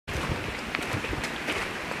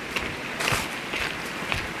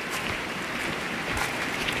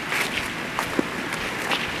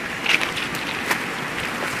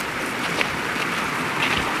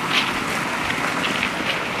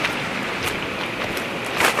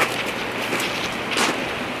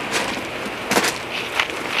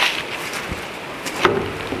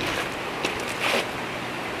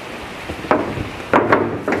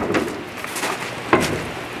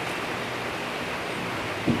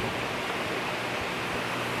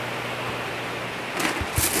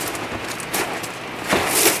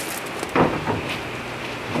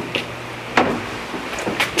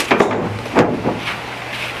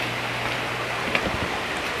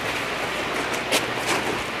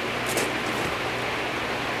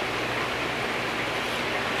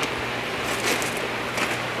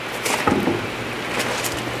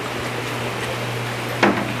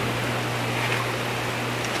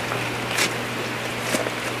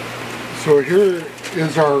So here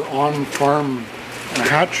is our on-farm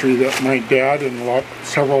hatchery that my dad and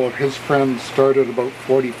several of his friends started about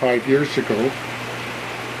 45 years ago.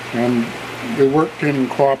 And they worked in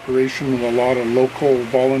cooperation with a lot of local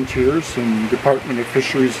volunteers and Department of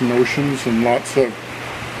Fisheries and Oceans and lots of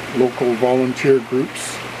local volunteer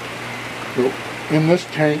groups. So in this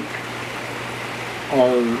tank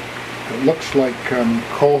are, it looks like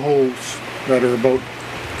cohos that are about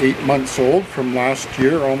 8 months old from last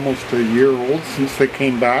year, almost a year old since they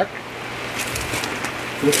came back.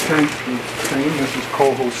 This tank is the same. This is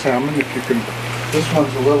coho salmon. If you can, this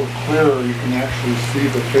one's a little clearer. You can actually see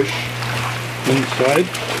the fish inside.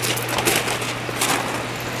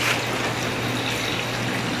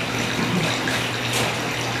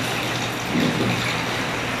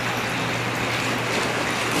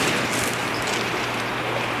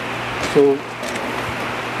 So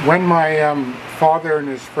when my father and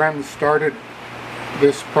his friends started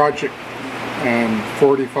this project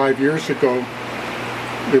 45 years ago,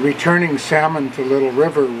 the returning salmon to Little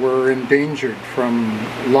River were endangered from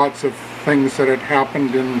lots of things that had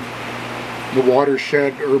happened in the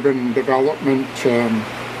watershed, urban development,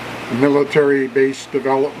 military-based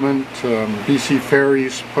development, BC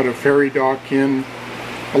Ferries put a ferry dock in.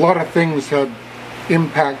 A lot of things had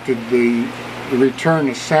impacted the return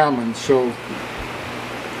of salmon, so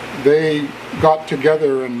they got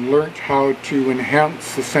together and learnt how to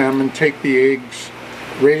enhance the salmon, take the eggs,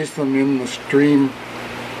 raise them in the stream,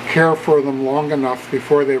 care for them long enough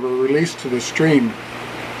before they were released to the stream.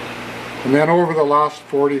 And then over the last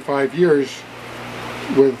 45 years,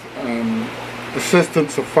 with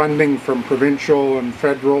assistance of funding from provincial and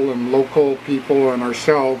federal and local people and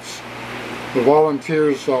ourselves, the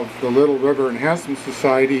volunteers of the Little River Enhancement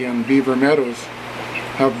Society and Beaver Meadows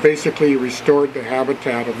have basically restored the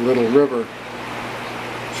habitat of Little River.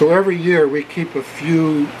 So every year we keep a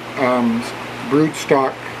few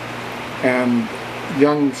broodstock and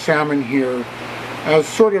young salmon here as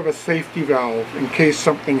sort of a safety valve in case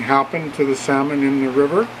something happened to the salmon in the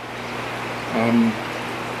river.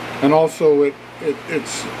 And also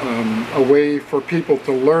it's a way for people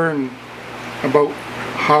to learn about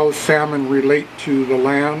how salmon relate to the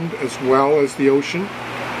land as well as the ocean,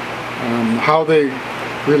 how they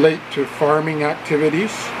relate to farming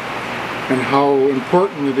activities, and how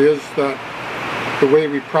important it is that the way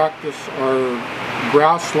we practice our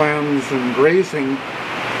grasslands and grazing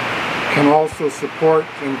can also support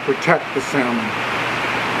and protect the salmon.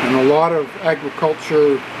 And a lot of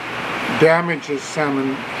agriculture damages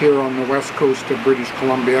salmon here on the west coast of British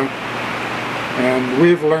Columbia, and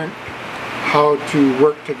we've learned how to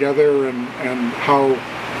work together and how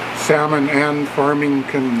salmon and farming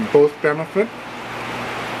can both benefit.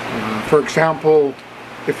 For example,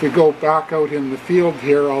 if we go back out in the field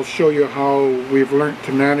here, I'll show you how we've learned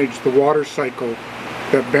to manage the water cycle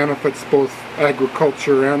that benefits both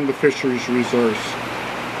agriculture and the fisheries resource.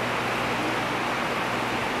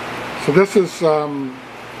 So this is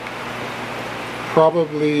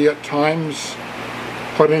probably at times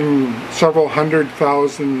putting several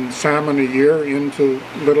 100,000 salmon a year into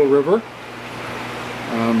Little River.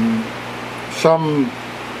 Some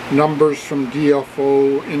numbers from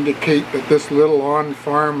DFO indicate that this little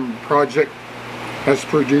on-farm project has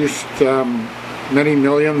produced many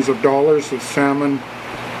millions of dollars of salmon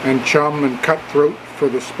and chum and cutthroat for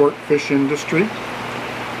the sport fish industry.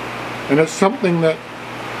 And it's something that,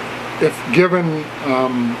 if given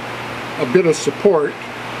a bit of support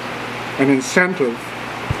and incentive,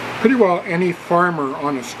 pretty well any farmer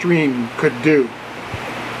on a stream could do.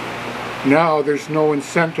 Now there's no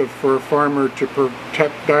incentive for a farmer to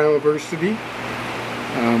protect biodiversity.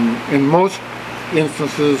 In most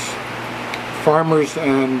instances, farmers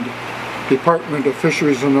and Department of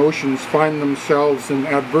Fisheries and Oceans find themselves in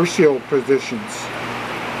adversarial positions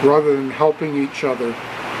rather than helping each other.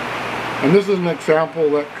 And this is an example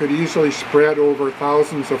that could easily spread over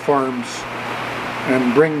thousands of farms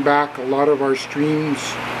and bring back a lot of our streams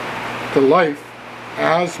to life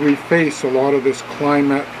as we face a lot of this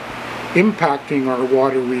climate impacting our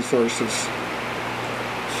water resources.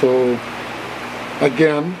 So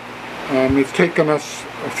again, it's taken us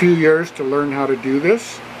a few years to learn how to do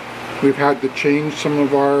this. We've had to change some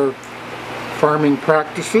of our farming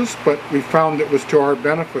practices, but we found it was to our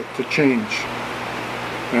benefit to change.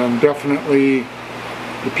 And definitely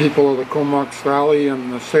the people of the Comox Valley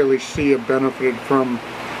and the Salish Sea have benefited from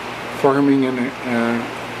farming and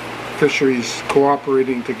fisheries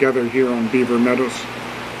cooperating together here on Beaver Meadows.